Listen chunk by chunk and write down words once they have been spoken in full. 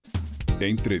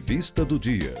Entrevista do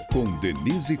dia, com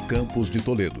Denise Campos de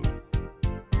Toledo.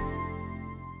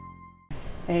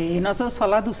 E nós vamos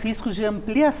falar dos riscos de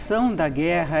ampliação da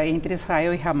guerra entre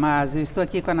Israel e Hamas. Eu estou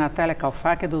aqui com a Natália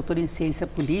Calfat, que é doutora em Ciência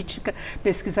Política,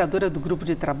 pesquisadora do Grupo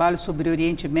de Trabalho sobre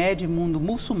Oriente Médio e Mundo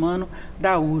Muçulmano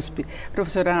da USP.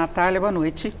 Professora Natália, boa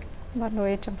noite. Boa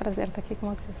noite, é um prazer estar aqui com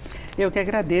vocês. Eu que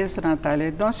agradeço,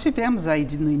 Natália. Nós tivemos aí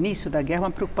no início da guerra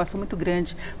uma preocupação muito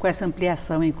grande com essa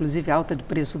ampliação, inclusive alta do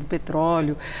preço do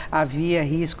petróleo. Havia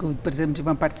risco, por exemplo, de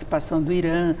uma participação do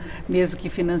Irã, mesmo que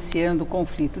financiando o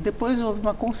conflito. Depois houve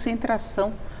uma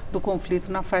concentração do conflito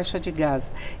na faixa de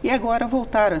Gaza. E agora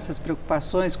voltaram essas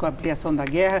preocupações com a ampliação da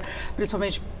guerra,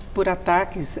 principalmente por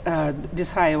ataques de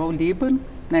Israel ao Líbano,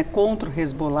 contra o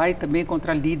Hezbollah e também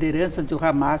contra a liderança do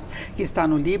Hamas, que está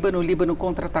no Líbano. O Líbano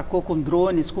contra-atacou com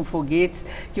drones, com foguetes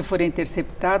que foram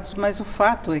interceptados, mas o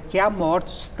fato é que há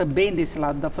mortos também desse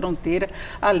lado da fronteira,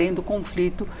 além do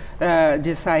conflito de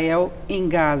Israel em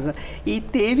Gaza. E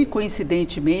teve,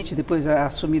 coincidentemente, depois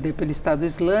assumido pelo Estado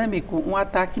Islâmico, um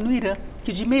ataque no Irã,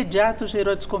 que de imediato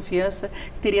gerou desconfiança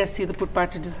que teria sido por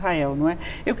parte de Israel, não é?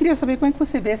 Eu queria saber como é que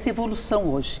você vê essa evolução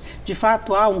hoje. De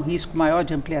fato, há um risco maior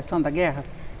de ampliação da guerra?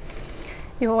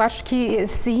 Eu acho que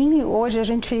sim, hoje a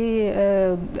gente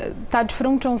está de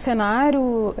frente a um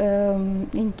cenário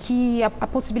em que a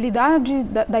possibilidade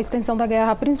da extensão da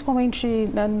guerra, principalmente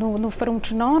no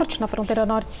fronte norte, na fronteira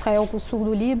norte de Israel com o sul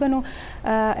do Líbano,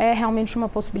 é realmente uma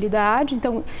possibilidade.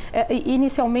 Então,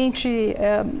 inicialmente,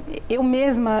 eu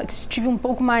mesma estive um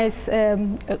pouco mais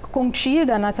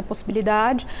contida nessa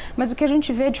possibilidade, mas o que a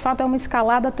gente vê, de fato, é uma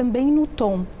escalada também no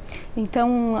tom.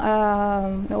 Então,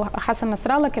 o Hassan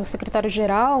Nasrallah, que é o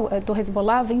secretário-geral do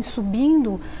Hezbollah, vem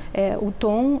subindo o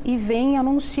tom e vem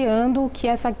anunciando que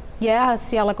essa guerra,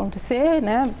 se ela acontecer,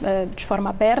 de forma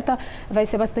aberta, vai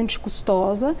ser bastante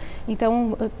custosa.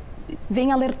 Então,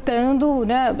 vem alertando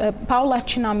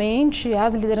paulatinamente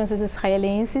as lideranças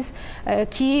israelenses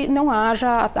que não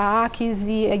haja ataques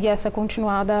e essa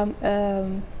continuada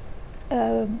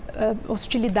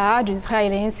hostilidade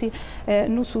israelense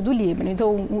no sul do Líbano.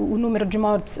 Então, o número de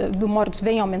mortos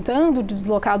vem aumentando,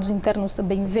 deslocados internos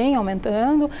também vem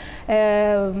aumentando,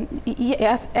 e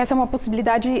essa é uma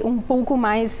possibilidade um pouco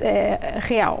mais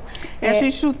real. A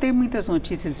gente não tem muitas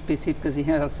notícias específicas em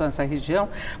relação a essa região,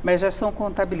 mas já são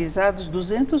contabilizados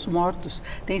 200 mortos.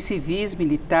 Tem civis,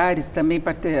 militares, também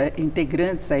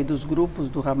integrantes aí dos grupos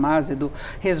do Hamas e do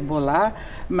Hezbollah,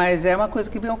 mas é uma coisa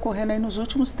que vem ocorrendo aí nos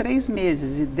últimos 3 meses.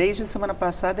 E desde a semana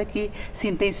passada é que se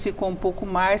intensificou um pouco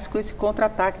mais com esse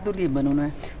contra-ataque do Líbano, não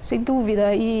é? Sem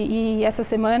dúvida. E essa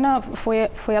semana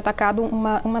foi atacado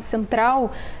uma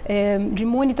central de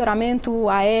monitoramento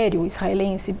aéreo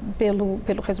israelense pelo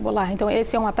Hezbollah. Então,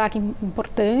 esse é um ataque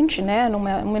importante,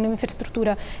 numa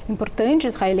infraestrutura importante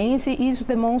israelense, e isso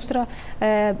demonstra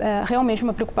realmente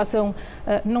uma preocupação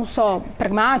não só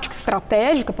pragmática,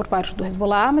 estratégica por parte do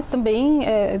Hezbollah, mas também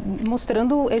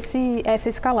mostrando essa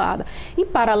escalada. E,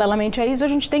 paralelamente a isso, a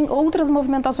gente tem outras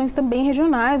movimentações também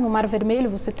regionais. No Mar Vermelho,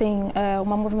 você tem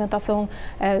uma movimentação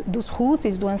dos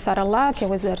Houthis, do Ansar Allah, que é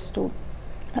o exército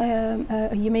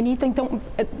iemenita. Então,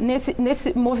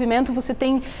 nesse movimento você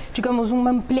tem, digamos, uma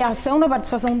ampliação da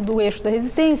participação do eixo da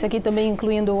resistência, aqui também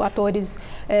incluindo atores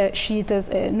xiitas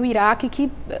no Iraque,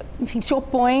 que, enfim, se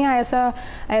opõem a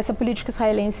essa política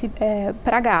israelense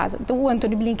para Gaza. Então, o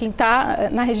Antony Blinken está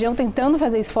na região tentando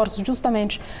fazer esforços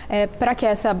justamente para que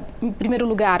em primeiro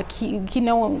lugar, que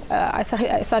não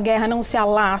essa guerra não se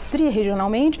alastre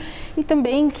regionalmente, e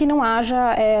também que não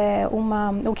haja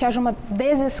que haja uma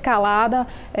desescalada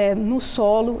no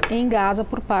solo em Gaza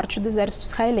por parte do exército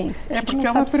israelense. A gente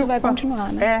não sabe se isso vai continuar,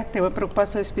 tem uma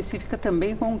preocupação específica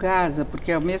também com Gaza,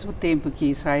 porque ao mesmo tempo que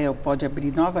Israel pode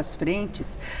abrir novas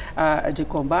frentes de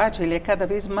combate, ele é cada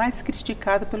vez mais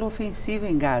criticado pela ofensiva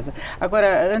em Gaza.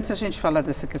 Agora, antes a gente falar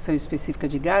dessa questão específica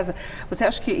de Gaza, você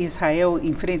acha que Israel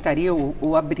enfrentaria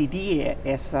ou abriria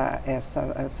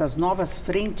essas novas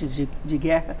frentes de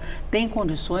guerra? Tem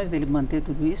condições dele manter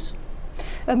tudo isso?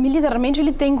 Militarmente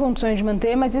ele tem condições de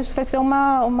manter, mas isso vai ser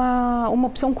uma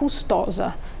opção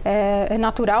custosa. É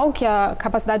natural que a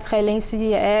capacidade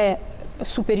israelense é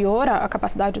superior à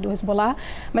capacidade do Hezbollah,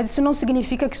 mas isso não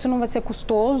significa que isso não vai ser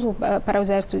custoso para o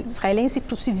exército israelense e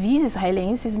para os civis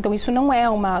israelenses. Então, isso não é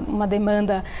uma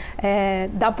demanda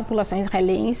da população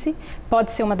israelense,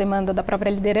 pode ser uma demanda da própria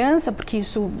liderança, porque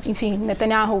isso, enfim,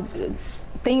 Netanyahu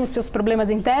tem os seus problemas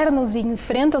internos e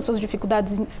enfrenta as suas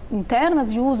dificuldades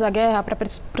internas e usa a guerra para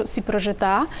se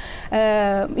projetar.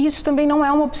 Isso também não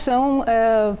é uma opção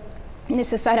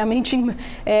necessariamente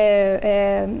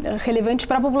relevante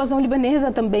para a população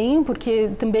libanesa também, porque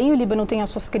também o Líbano tem as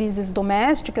suas crises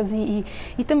domésticas e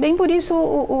também por isso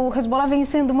o Hezbollah vem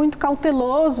sendo muito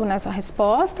cauteloso nessa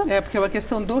resposta. Porque é uma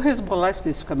questão do Hezbollah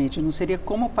especificamente, não seria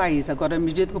como o país. Agora, à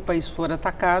medida que o país for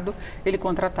atacado, ele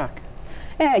contra-ataca.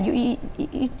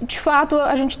 De fato,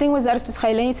 a gente tem um exército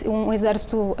israelense, um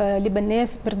exército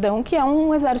libanês, que é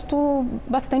um exército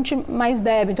bastante mais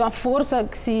débil. Então, a força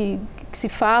que se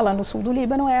fala no sul do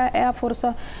Líbano é a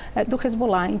força do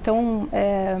Hezbollah. Então,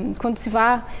 quando se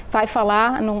vai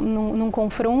falar num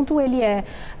confronto, ele é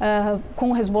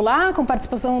com o Hezbollah, com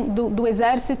participação do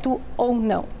exército ou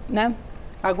não, né?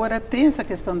 Agora, tem essa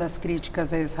questão das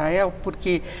críticas a Israel,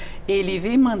 porque ele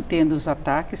vem mantendo os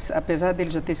ataques, apesar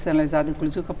dele já ter sinalizado,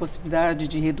 inclusive, com a possibilidade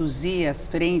de reduzir as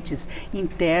frentes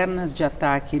internas de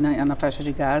ataque na faixa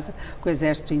de Gaza, com o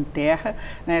exército em terra,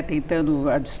 né, tentando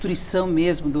a destruição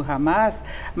mesmo do Hamas,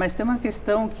 mas tem uma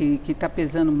questão que está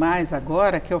pesando mais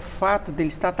agora, que é o fato dele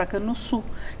estar atacando no sul,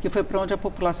 que foi para onde a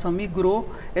população migrou,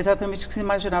 exatamente porque se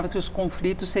imaginava que os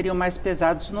conflitos seriam mais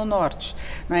pesados no norte,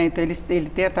 né? Então, ele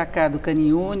tem atacado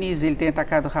Khan Yunis, ele tem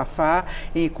atacado Rafah,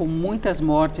 com muitas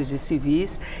mortes de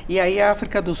civis, e aí a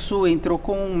África do Sul entrou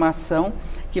com uma ação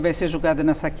que vai ser julgada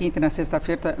nessa quinta e na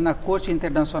sexta-feira na Corte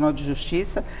Internacional de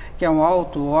Justiça, que é um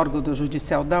alto órgão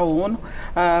judicial da ONU,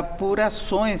 por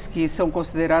ações que são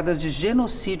consideradas de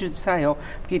genocídio de Israel,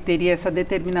 porque teria essa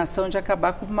determinação de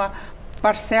acabar com uma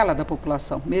parcela da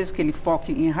população, mesmo que ele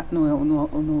foque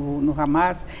no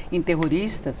Hamas, em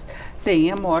terroristas, tem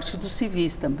a morte dos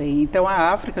civis também. Então,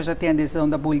 a África já tem adesão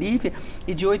da Bolívia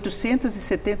e de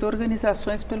 870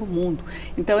 organizações pelo mundo.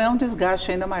 Então, é um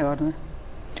desgaste ainda maior, né?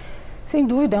 Sem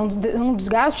dúvida, é um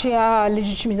desgaste à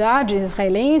legitimidade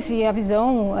israelense e à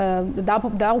visão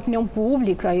da opinião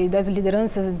pública e das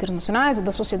lideranças internacionais,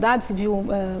 da sociedade civil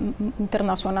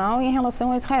internacional em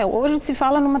relação a Israel. Hoje se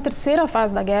fala numa terceira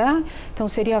fase da guerra, então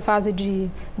seria a fase de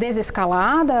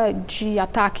desescalada, de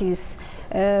ataques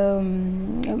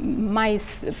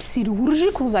mais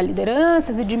cirúrgicos a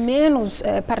lideranças e de menos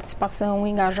participação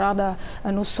engajada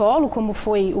no solo, como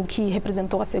foi o que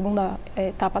representou a segunda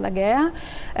etapa da guerra.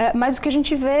 Mas o que a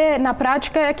gente vê na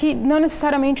prática é que não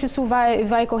necessariamente isso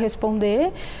vai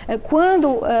corresponder.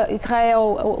 Quando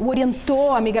Israel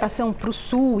orientou a migração para o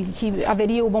sul e que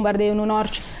haveria o bombardeio no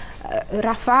norte,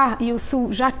 Rafah e o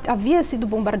sul já havia sido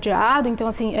bombardeado, então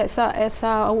assim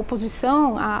essa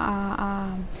oposição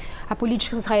a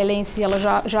política israelense ela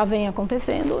já vem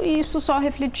acontecendo e isso só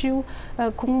refletiu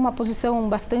com uma posição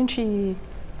bastante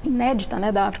inédita,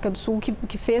 né, da África do Sul,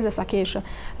 que fez essa queixa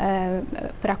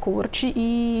para a corte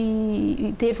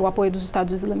e teve o apoio dos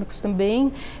Estados Islâmicos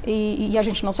também e a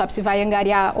gente não sabe se vai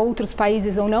angariar outros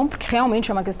países ou não, porque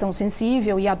realmente é uma questão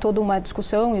sensível e há toda uma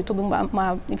discussão e toda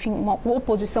uma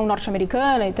oposição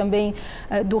norte-americana e também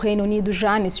do Reino Unido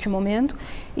já neste momento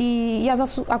e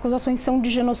as acusações são de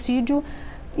genocídio.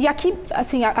 E aqui,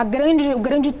 assim, o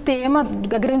grande tema,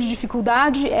 a grande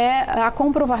dificuldade é a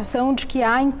comprovação de que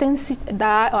há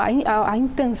a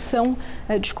intenção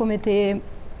de cometer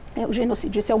o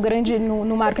genocídio. Esse é o grande,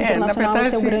 no marco internacional,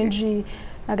 esse é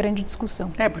a grande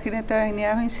discussão. Porque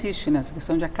Netanyahu insiste nessa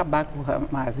questão de acabar com o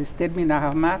Hamas, exterminar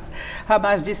Hamas.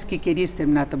 Hamas disse que queria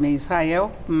exterminar também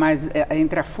Israel, mas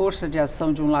entre a força de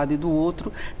ação de um lado e do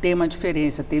outro tem uma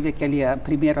diferença. Teve aquele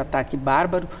primeiro ataque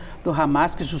bárbaro do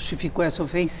Hamas que justificou essa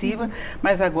ofensiva,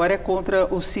 mas agora é contra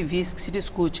os civis que se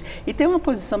discute. E tem uma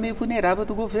posição meio vulnerável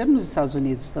do governo dos Estados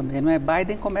Unidos também, não é?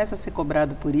 Biden começa a ser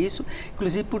cobrado por isso,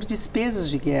 inclusive por despesas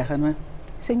de guerra, não é?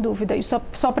 Sem dúvida. E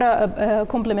só para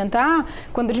complementar,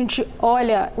 quando a gente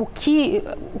olha o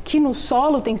que no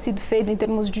solo tem sido feito em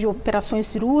termos de operações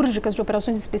cirúrgicas, de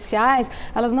operações especiais,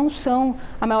 elas não são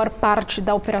a maior parte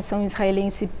da operação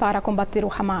israelense para combater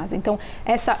o Hamas. Então,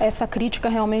 essa crítica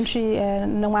realmente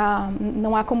não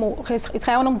há como...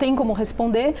 Israel não tem como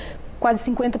responder.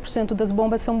 Quase 50% das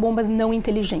bombas são bombas não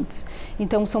inteligentes.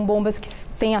 Então, são bombas que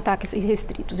têm ataques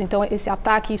irrestritos. Então, esse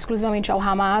ataque exclusivamente ao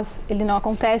Hamas, ele não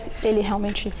acontece, ele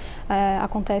realmente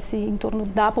acontece em torno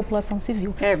da população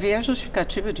civil. Vê a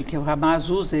justificativa de que o Hamas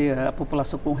use a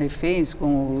população com reféns,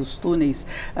 com os túneis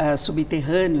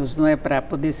subterrâneos, não é, para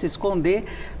poder se esconder,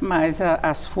 mas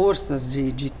as forças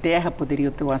de terra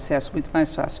poderiam ter um acesso muito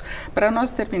mais fácil. Para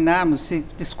nós terminarmos, se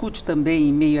discute também,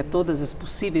 em meio a todas as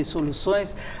possíveis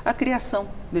soluções, a criação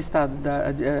do Estado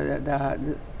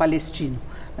palestino.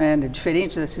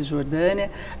 Diferente da Cisjordânia,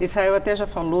 Israel até já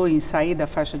falou em sair da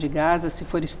faixa de Gaza se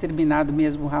for exterminado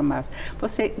mesmo o Hamas.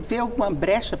 Você vê alguma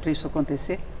brecha para isso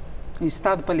acontecer? Um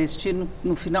Estado palestino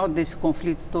no final desse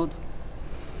conflito todo?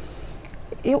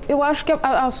 Eu acho que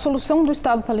a solução do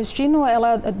Estado palestino,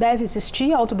 ela deve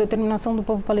existir, a autodeterminação do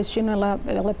povo palestino,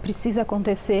 ela precisa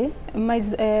acontecer,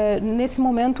 mas nesse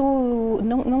momento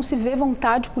não se vê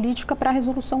vontade política para a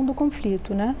resolução do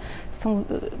conflito, né?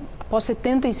 Após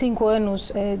 75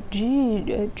 anos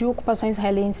de ocupação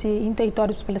israelense em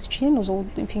territórios palestinos, ou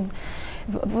enfim,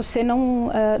 você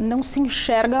não se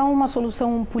enxerga uma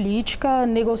solução política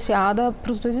negociada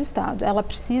para os dois estados. Ela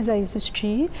precisa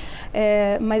existir,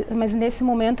 mas nesse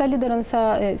momento a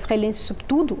liderança israelense,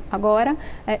 sobretudo agora,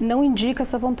 não indica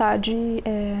essa vontade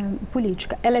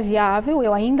política. Ela é viável,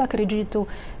 eu ainda acredito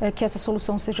que essa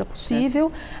solução seja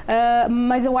possível,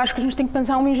 mas eu acho que a gente tem que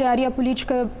pensar uma engenharia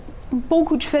política um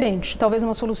pouco diferente, talvez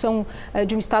uma solução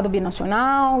de um Estado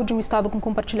binacional, de um Estado com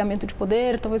compartilhamento de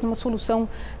poder, talvez uma solução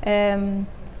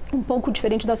um pouco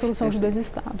diferente da solução de dois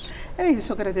Estados. É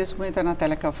isso, eu agradeço muito a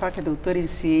Natália Calfat, que é doutora em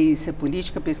Ciência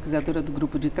Política, pesquisadora do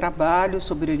Grupo de Trabalho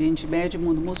sobre Oriente Médio e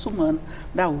Mundo Muçulmano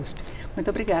da USP. Muito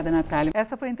obrigada, Natália.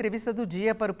 Essa foi a entrevista do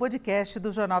dia para o podcast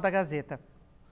do Jornal da Gazeta.